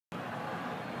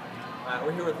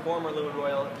We're here with former Lynnwood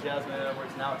Royal Jasmine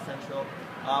Edwards, now at Central.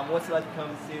 What's it like to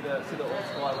come see the old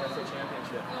squad win a state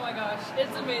championship? Oh my gosh,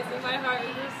 it's amazing. My heart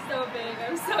is just so big.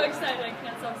 I'm so excited. I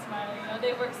can't stop smiling. You know,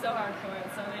 they worked so hard for it,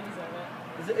 so they deserve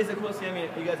it. Is it cool to see? I mean,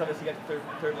 you guys obviously got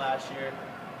third last year,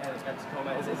 and it's got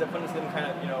Tacoma. Is it fun to see them kind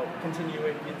of continue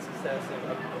the success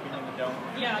of beating the Dome?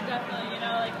 Yeah, definitely. You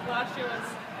know, like last year was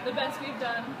the best we've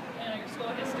done in our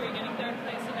school history, getting third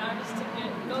place, and now just to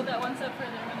go that one step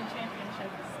further and win the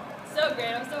championship is so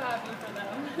great. I'm so happy for them.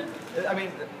 I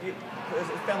mean, it's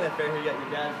a family affair here. You got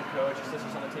your dad, your coach, your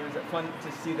sisters on the team. Is it fun to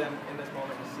see them in this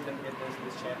moment, to see them get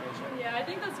this championship? Yeah, I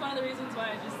think that's one of the reasons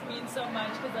why it just means so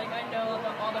much, because like I know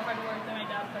about all the hard work that my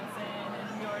dad puts in,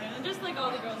 and Jordan, and just like all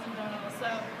the girls in general.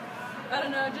 So I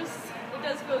don't know, just it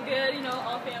does feel good. You know,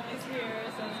 all families here,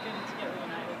 so it's good to get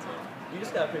reunited too. You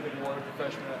just got a pretty big award for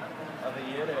freshman of the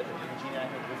year at the Virginia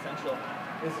Central.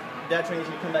 Is that training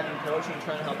you come back and coach and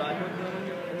trying to help out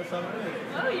in the summer?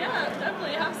 Oh yeah,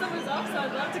 definitely. I have summers off, so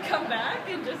I'd love to come back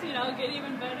and just get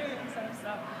even better and stuff. So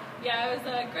yeah, it was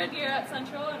a good year at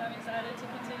Central, and I'm excited to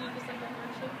continue this like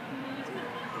mentorship.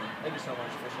 Thank you so much.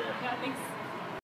 Appreciate it. Yeah, thanks.